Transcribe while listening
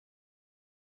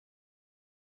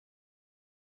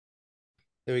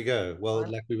There we go. Well,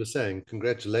 like we were saying,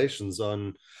 congratulations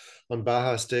on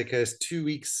Bauhaus Staircase. 2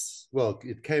 weeks. Well,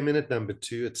 it came in at number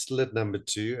two. It's still at number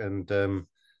two, and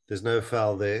there's no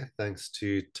foul there, thanks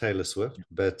to Taylor Swift.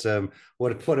 But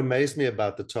what amazed me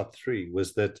about the top three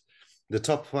was that the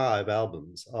top five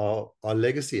albums are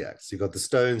legacy acts. You got the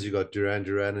Stones, you got Duran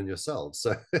Duran, and yourselves.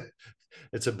 So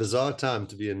it's a bizarre time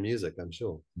to be in music, I'm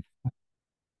sure.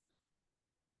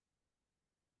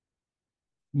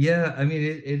 Yeah, I mean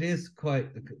it is quite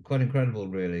incredible,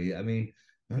 really. I mean,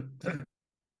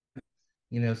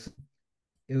 you know,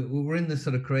 we're in this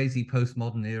sort of crazy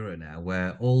postmodern era now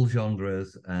where all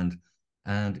genres and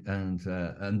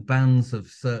bands of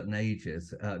certain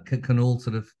ages can all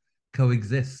sort of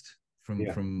coexist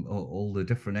Yeah. from all the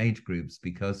different age groups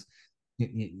because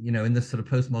in this sort of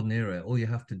postmodern era, all you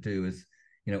have to do is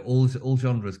all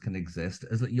genres can exist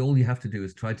as all you have to do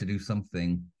is try to do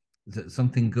something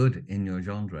good in your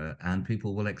genre and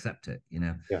people will accept it,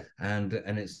 Yeah. and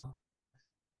it's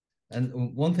and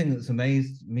one thing that's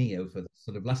amazed me over the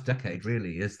sort of last decade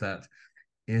really is that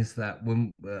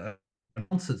when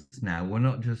concerts now we're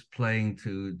not just playing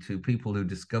to people who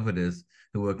discovered us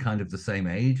who were kind of the same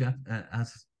age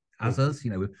as Mhm. us,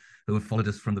 who have followed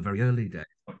us from the very early days.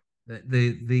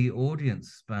 The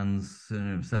audience spans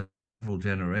several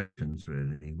generations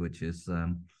really, which is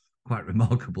quite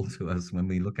remarkable to us when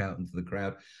we look out into the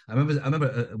crowd. I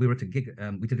remember we were at a gig.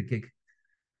 We did a gig.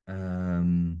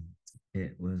 Um,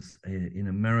 it was in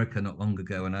America not long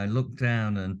ago, and I looked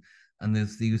down and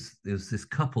there's this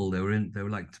couple. They were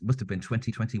like must have been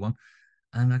 2021,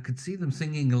 and I could see them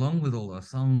singing along with all our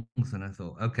songs. And I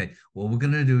thought, okay, well, we're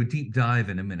going to do a deep dive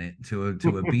in a minute to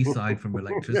a B side from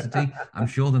Electricity. I'm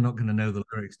sure they're not going to know the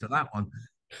lyrics to that one.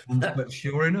 But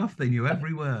sure enough, they knew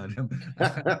every word.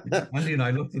 Andy and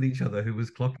I looked at each other. He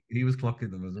was clocking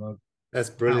them as well. That's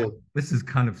Wow, brilliant. this is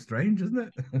kind of strange, isn't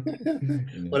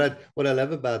it? What I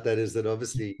love about that is that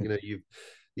obviously,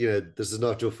 this is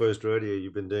not your first rodeo.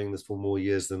 You've been doing this for more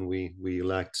years than we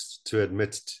liked to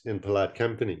admit in polite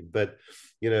company. But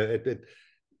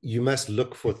you must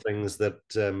look for things that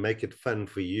make it fun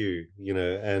for you,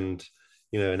 and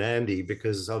Andy,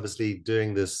 because obviously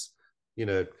doing this, you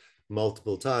know,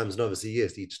 multiple times, and obviously,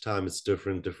 yes, each time it's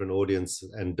different audience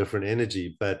and different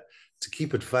energy, but to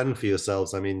keep it fun for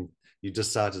yourselves, I mean, you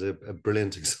just cited a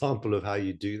brilliant example of how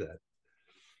you do that.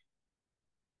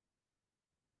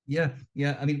 Yeah,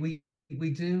 yeah. I mean, we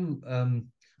do. I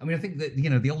mean, I think that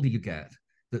the older you get,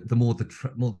 the more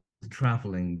more the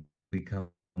traveling becomes.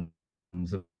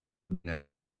 Mm.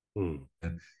 You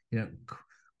know,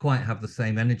 quite have the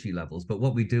same energy levels. But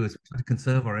what we do is we try to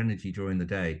conserve our energy during the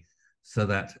day, so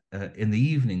that in the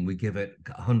evening we give it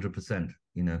 100%.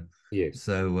 Yes.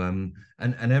 So and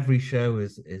every show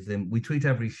is in. We treat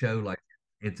every show like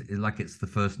it's the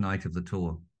first night of the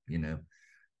tour.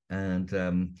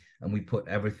 And we put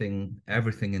everything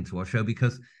into our show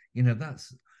because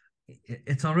that's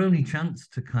it's our only chance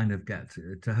to kind of get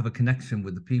to have a connection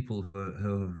with the people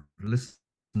who have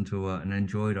listened to and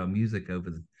enjoyed our music over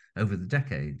the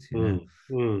decades, Mm.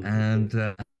 Mm.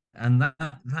 and that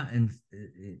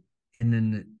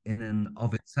in and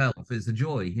of itself is a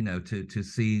joy, to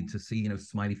see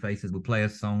smiley faces. We'll play a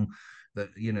song that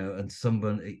and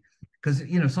someone, because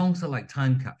songs are like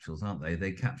time capsules, aren't they?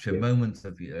 They capture Yeah. moments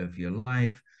of your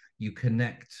life. You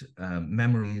connect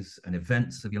memories and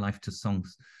events of your life to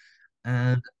songs,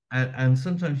 and and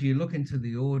sometimes you look into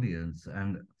the audience,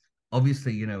 and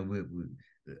obviously,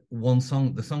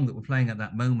 the song that we're playing at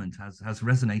that moment has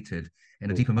resonated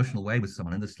in a Mm. deep emotional way with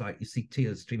someone, and it's like you see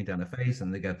tears streaming down their face,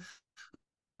 and they go,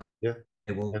 Yeah.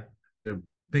 hey, well, Yeah. a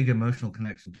big emotional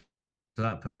connection to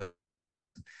that person.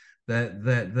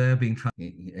 They're being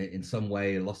in some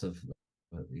way a loss of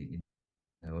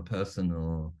a person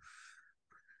or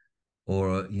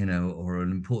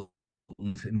an important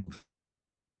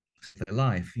their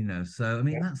life, So I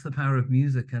mean, Yeah. that's the power of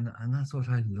music, and that's what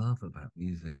I love about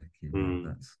music. Mm.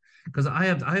 That's because I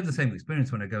have the same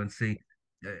experience when I go and see.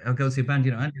 I'll go see a band.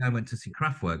 Andy and I went to see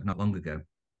Kraftwerk not long ago,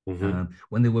 Hmm.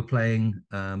 when they were playing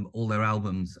all their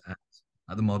albums at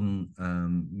the Modern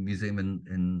Museum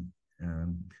in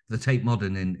the Tate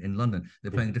Modern in London.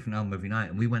 They're playing a different album every night,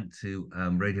 and we went to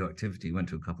Radioactivity. Went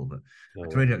to a couple, but Oh,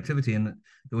 went to wow. Radioactivity, and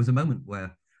there was a moment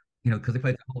where, because they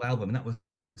played the whole album, and that was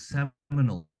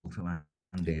seminal to Yeah.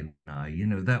 Andy and I.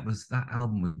 That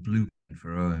album was blueprint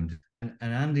for OMD.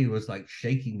 And Andy was like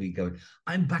shaking me, going,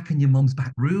 "I'm back in your mom's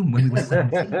back room when we were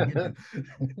 17."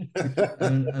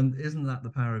 And isn't that the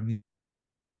power of music?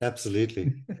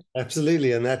 Absolutely.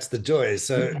 Absolutely. And that's the joy.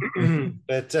 So,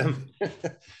 but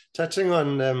touching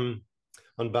on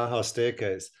Bauhaus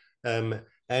Staircase,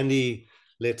 Andy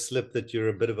let slip that you're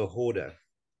a bit of a hoarder.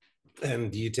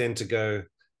 and you tend to go,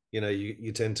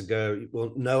 you tend to go,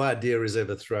 well, no idea is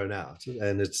ever thrown out,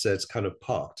 and it's kind of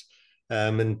parked.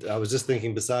 And I was just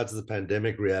thinking, besides the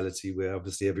pandemic reality, where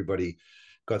obviously everybody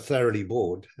got thoroughly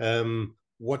bored,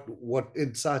 what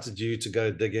incited you to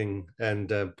go digging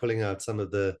and pulling out some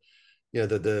of the,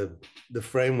 the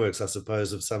frameworks, I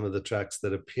suppose, of some of the tracks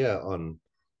that appear on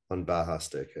Bauhaus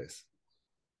Staircase?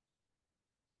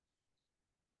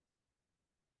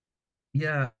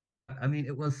 Yeah, I mean,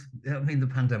 the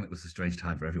pandemic was a strange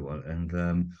time for everyone.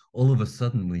 And all of a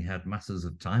sudden, we had masses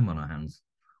of time on our hands,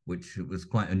 which was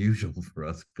quite unusual for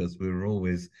us because we're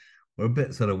a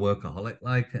bit sort of workaholic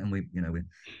like, and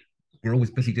we're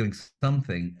always busy doing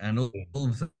something. And all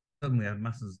of a sudden, we had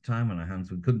masses of time on our hands.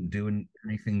 We couldn't do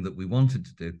anything that we wanted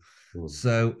to do.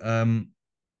 So,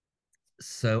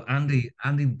 Andy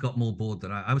got more bored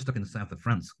than I was stuck in the south of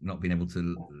France, not being able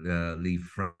to leave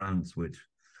France, which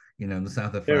in the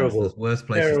south of France, there's worse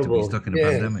places to be stuck in a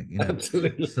pandemic.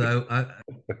 Absolutely. So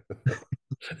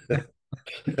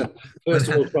first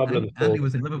world problem. Andy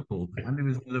was in Liverpool.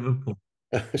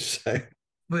 Shame.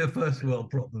 First world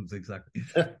problems, exactly.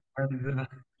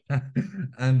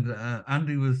 And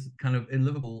Andy was kind of in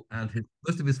Liverpool, and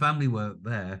most of his family were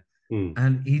there,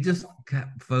 and he just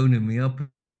kept phoning me up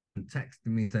and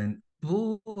texting me saying,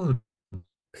 "Bored,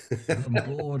 I'm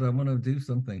bored. I want to do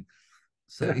something."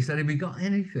 So he said, "Have you got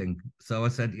anything?" So I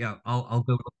said, "Yeah, I'll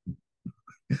go.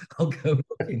 I'll go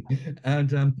looking."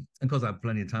 And of course, I have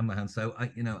plenty of time on my hands. So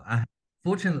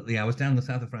fortunately, I was down in the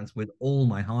south of France with all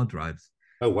my hard drives.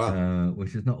 Oh wow!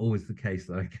 Which is not always the case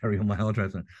that I carry on my hard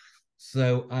drives.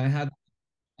 So I had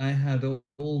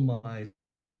all my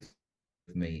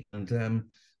with me, and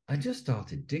I just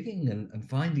started digging and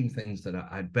finding things that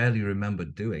I barely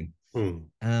remembered doing,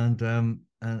 and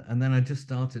then I just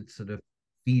started sort of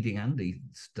feeding Andy,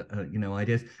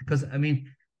 ideas, because I mean,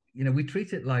 we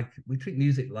treat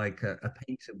music like a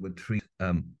painter would treat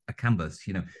a canvas.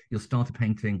 You'll start a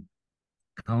painting,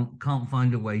 can't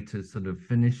find a way to sort of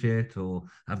finish it or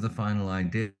have the final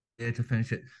idea to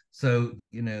finish it. So,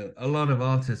 a lot of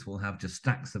artists will have just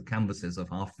stacks of canvases of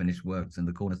half finished works in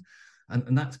the corners.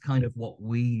 And that's kind of what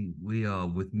we are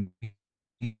with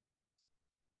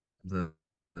the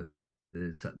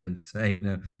say,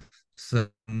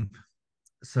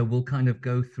 so we'll kind of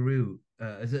go through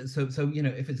so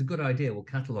if it's a good idea, we'll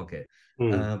catalog it.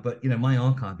 But my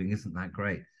archiving isn't that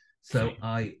great. So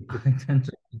I tend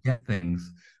to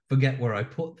forget where I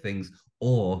put things,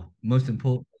 or most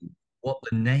importantly, what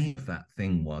the name of that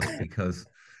thing was, because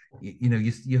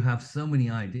you have so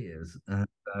many ideas,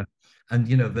 and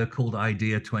they're called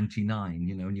idea 29,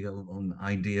 and you go on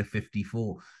idea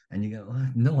 54, and you go, well, I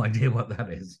have no idea what that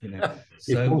is,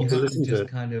 so you have to just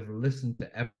kind of listen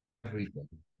to everything.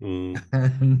 And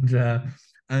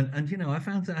I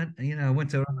found that I went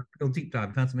to a real deep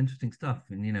dive, found some interesting stuff,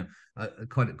 and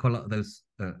quite a lot of those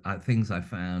things I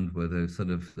found were the sort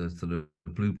of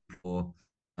blue for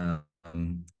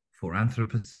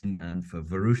Anthropocene and for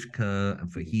Varushka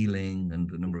and for healing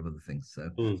and a number of other things. So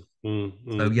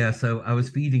so I was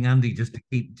feeding Andy just to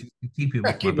keep him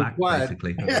off my back,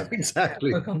 basically. Yeah,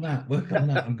 exactly. Work on that.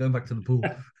 I'm going back to the pool.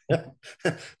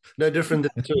 No different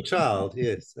than to a child,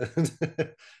 yes.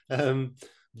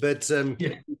 But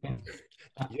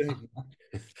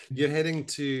you're heading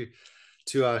to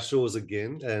our shores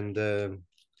again, and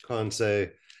can't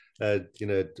say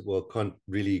can't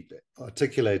really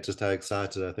articulate just how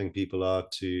excited I think people are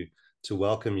to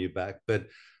welcome you back. But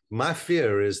my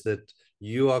fear is that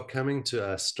you are coming to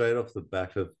us straight off the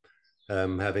back of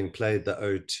having played the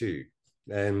O2.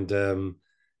 And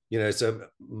so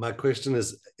my question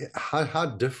is, how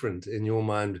different in your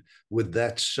mind would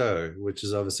that show, which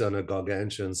is obviously on a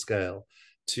gargantuan scale,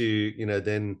 to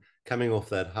then coming off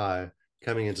that high,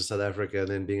 coming into South Africa, and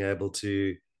then being able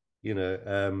to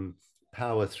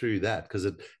power through that, because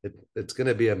it's going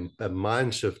to be a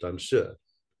mind shift, I'm sure.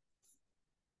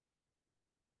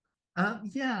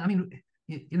 Yeah, I mean,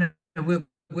 we're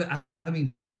I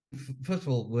mean, first of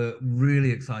all, we're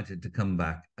really excited to come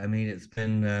back. I mean, it's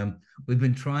been we've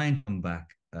been trying to come back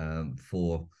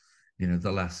for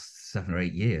the last 7 or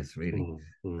 8 years, really.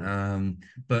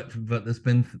 But there's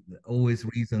been always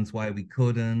reasons why we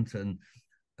couldn't, and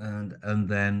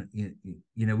then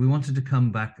we wanted to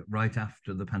come back right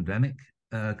after the pandemic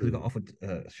because we got offered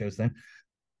shows then,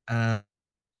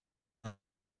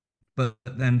 but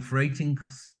then freighting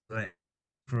costs,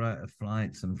 for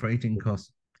flights and freighting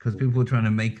costs, because people were trying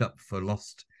to make up for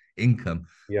lost income.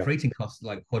 Freighting costs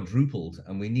like quadrupled,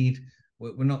 and we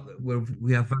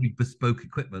have very bespoke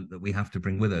equipment that we have to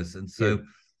bring with us, and so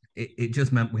it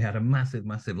just meant we had a massive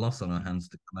loss on our hands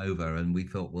to come over, and we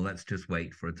thought, well, let's just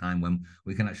wait for a time when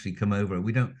we can actually come over.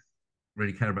 We don't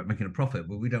really care about making a profit,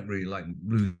 but we don't really like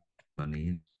lose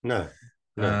money. No,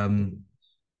 no, Um,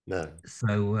 no.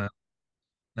 so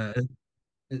uh,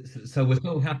 so we're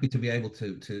so happy to be able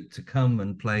to come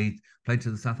and play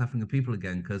to the South African people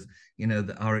again, because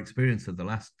our experience of the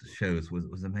last shows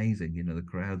was amazing. The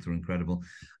crowds were incredible.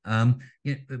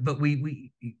 Yeah, but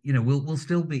we we'll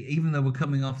still be, even though we're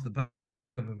coming off the back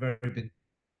of a very big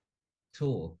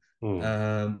tour.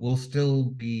 We'll still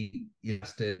be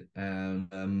invested,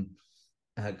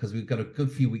 because we've got a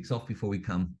good few weeks off before we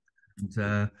come,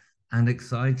 and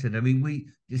excited. I mean,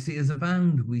 you see, as a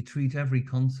band, we treat every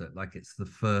concert like it's the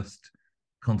first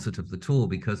concert of the tour,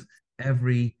 because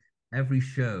every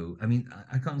show. I mean,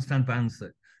 I can't stand bands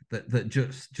that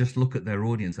just look at their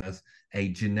audience as a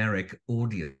generic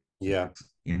audience. Yeah.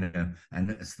 And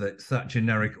it's that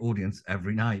generic audience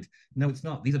every night. No, it's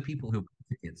not. These are people who buy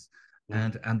tickets,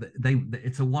 and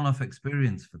it's a one-off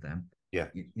experience for them. Yeah.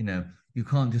 You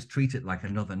can't just treat it like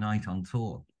another night on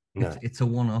tour. No. It's a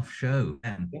one-off show,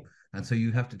 and so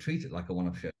you have to treat it like a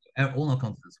one-off show. All our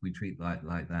concerts we treat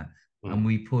like that, and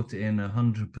we put in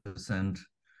 100%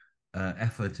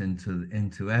 effort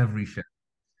into every show.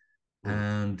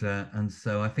 And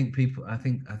so I think the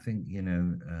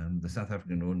South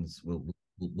African audience will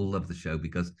love the show,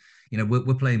 because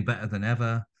we're playing better than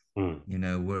ever.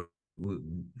 We're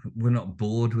not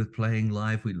bored with playing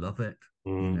live. We love it.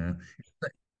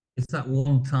 It's that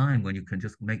one time when you can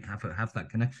just have that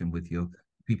connection with your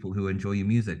people who enjoy your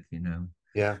music.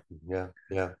 Yeah.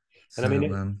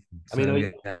 And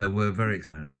we're very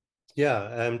excited.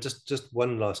 Yeah. Just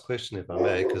one last question, if I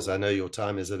may, because I know your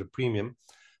time is at a premium.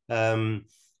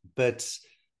 But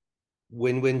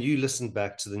when you listen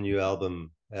back to the new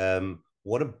album,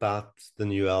 what about the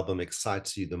new album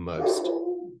excites you the most?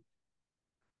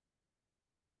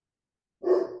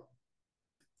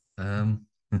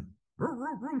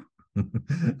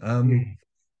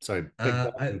 Sorry.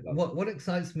 What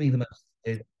excites me the most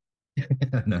is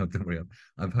no, don't worry.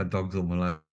 I've had dogs all my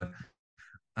life.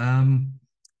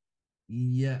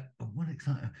 Yeah, what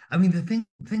exciting! I mean, the thing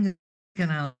in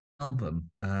our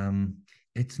album,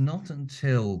 it's not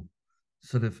until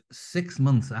sort of 6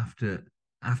 months after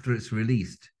it's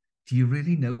released do you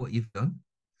really know what you've done.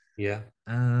 Yeah.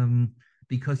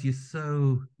 Because you're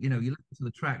so, you listen to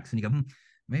the tracks and you go,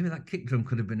 maybe that kick drum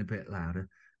could have been a bit louder.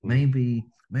 Maybe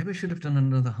I should have done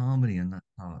another harmony in that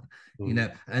part.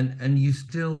 And you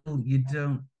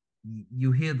don't,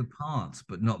 you hear the parts,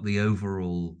 but not the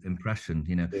overall impression.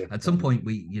 At some point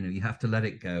you have to let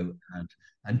it go,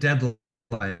 and deadline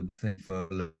for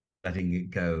letting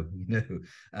it go.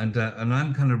 And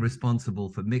I'm kind of responsible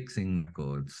for mixing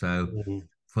records. So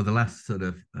for the last sort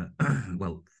of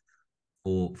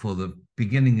for the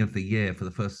beginning of the year, for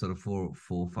the first sort of 4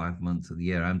 or 5 months of the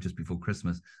year, I'm just before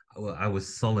Christmas, I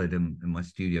was solid in my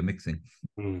studio mixing.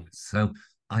 So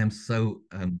I am so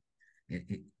I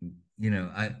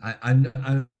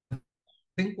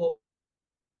think what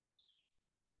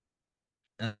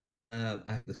I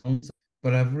have the songs,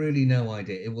 but I've really no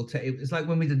idea. It will take. It's like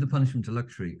when we did the Punishment to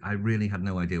Luxury. I really had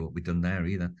no idea what we'd done there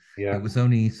either. Yeah. It was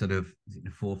only sort of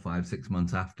 4, 5, 6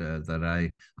 months after that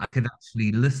I could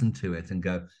actually listen to it and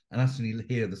go and actually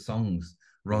hear the songs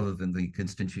rather than the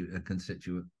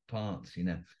constituent parts.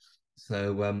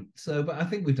 So but I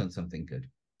think we've done something good.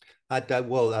 I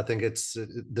think it's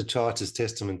the chart is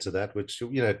testament to that, which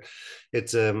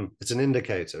it's an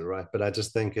indicator, right? But I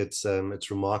just think it's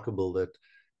remarkable that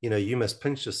you must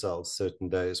pinch yourselves certain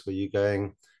days where you're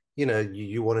going,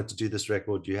 you wanted to do this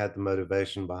record, you had the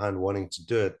motivation behind wanting to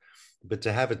do it, but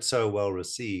to have it so well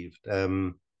received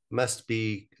must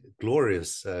be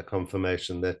glorious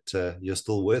confirmation that you're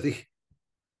still worthy.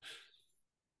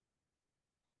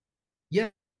 Yeah,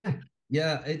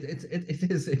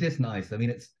 it is nice. I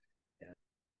mean,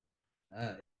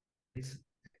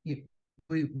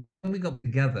 when we got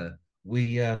together,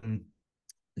 we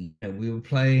we were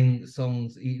playing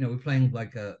songs. We're playing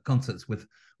like concerts with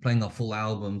playing our full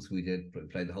albums. We did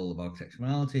play the whole of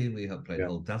Architectural. We have played the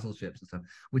whole Dazzle Ships and stuff,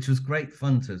 which was great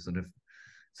fun to sort of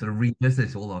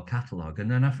revisit all our catalogue. And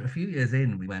then after a few years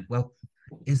in, we went, well,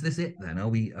 is this it then? Are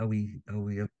we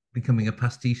becoming a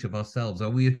pastiche of ourselves? Are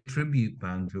we a tribute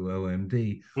band to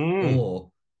OMD,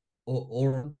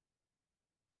 or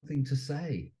thing to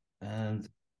say? And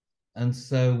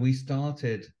so we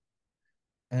started,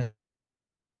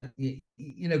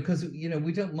 because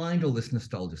we don't mind all this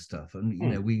nostalgia stuff,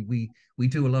 and we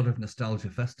do a lot of nostalgia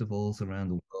festivals around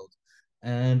the world,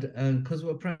 and because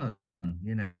we're proud,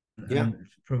 and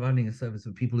providing a service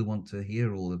for people who want to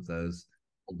hear all the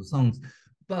songs.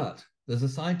 but there's a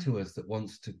side to us that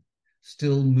wants to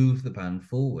still move the band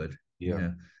forward, Yeah. you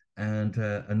know,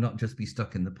 and not just be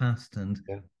stuck in the past. And,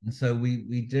 Yeah. and so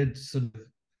we did sort of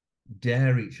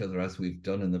dare each other, as we've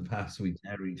done in the past. We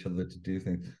dare each other to do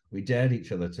things. We dared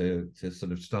each other to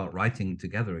sort of start writing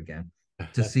together again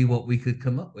to see what we could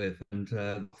come up with. And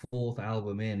fourth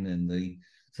album in the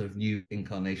sort of new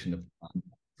incarnation of,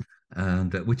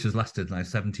 and which has lasted now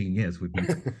 17 years. We've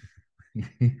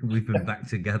been back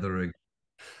together again.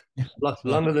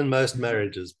 Longer than most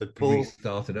marriages, but Paul, we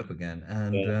started up again,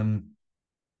 and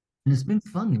it's been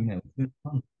fun, you know. It's been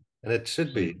fun. and it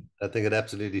should be. I think it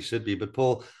absolutely should be. But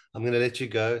Paul, I'm going to let you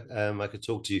go. I could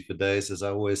talk to you for days, as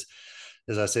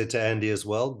I said to Andy as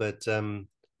well. But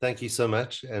thank you so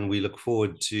much, and we look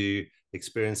forward to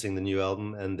experiencing the new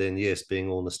album, and then yes, being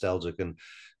all nostalgic and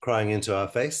crying into our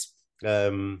face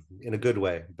in a good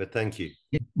way. But thank you.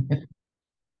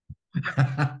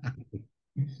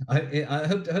 I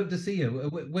hope to see you.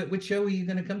 Which show are you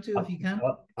going to come to if you can?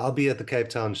 I'll be at the Cape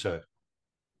Town show.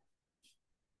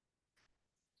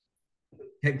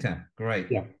 Cape Town, great.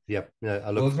 Yeah, yeah.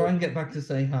 I Well, try and get back to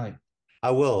say hi.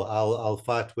 I will. I'll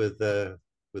fight with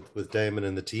Damon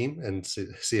and the team and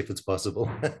see if it's possible.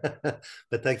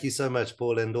 But thank you so much,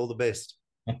 Paul, and all the best.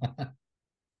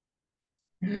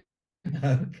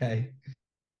 Okay.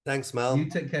 Thanks, Mal. You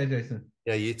take care, Jason.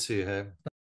 Yeah, you too. Huh?